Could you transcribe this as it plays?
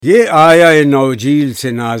ये आया नौजील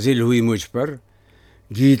से नाजिल हुई मुझ पर।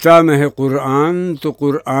 गीता में है कुरान तो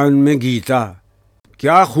कुरान में गीता।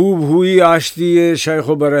 क्या खूब हुई आश्ती ये शेख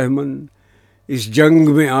बरहमन, इस जंग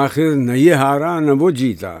में आखिर न ये हारा न वो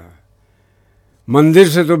जीता। मंदिर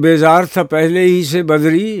से तो बेजार था पहले ही से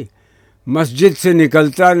बदरी, मस्जिद से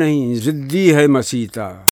निकलता नहीं, जिद्दी है मसीता।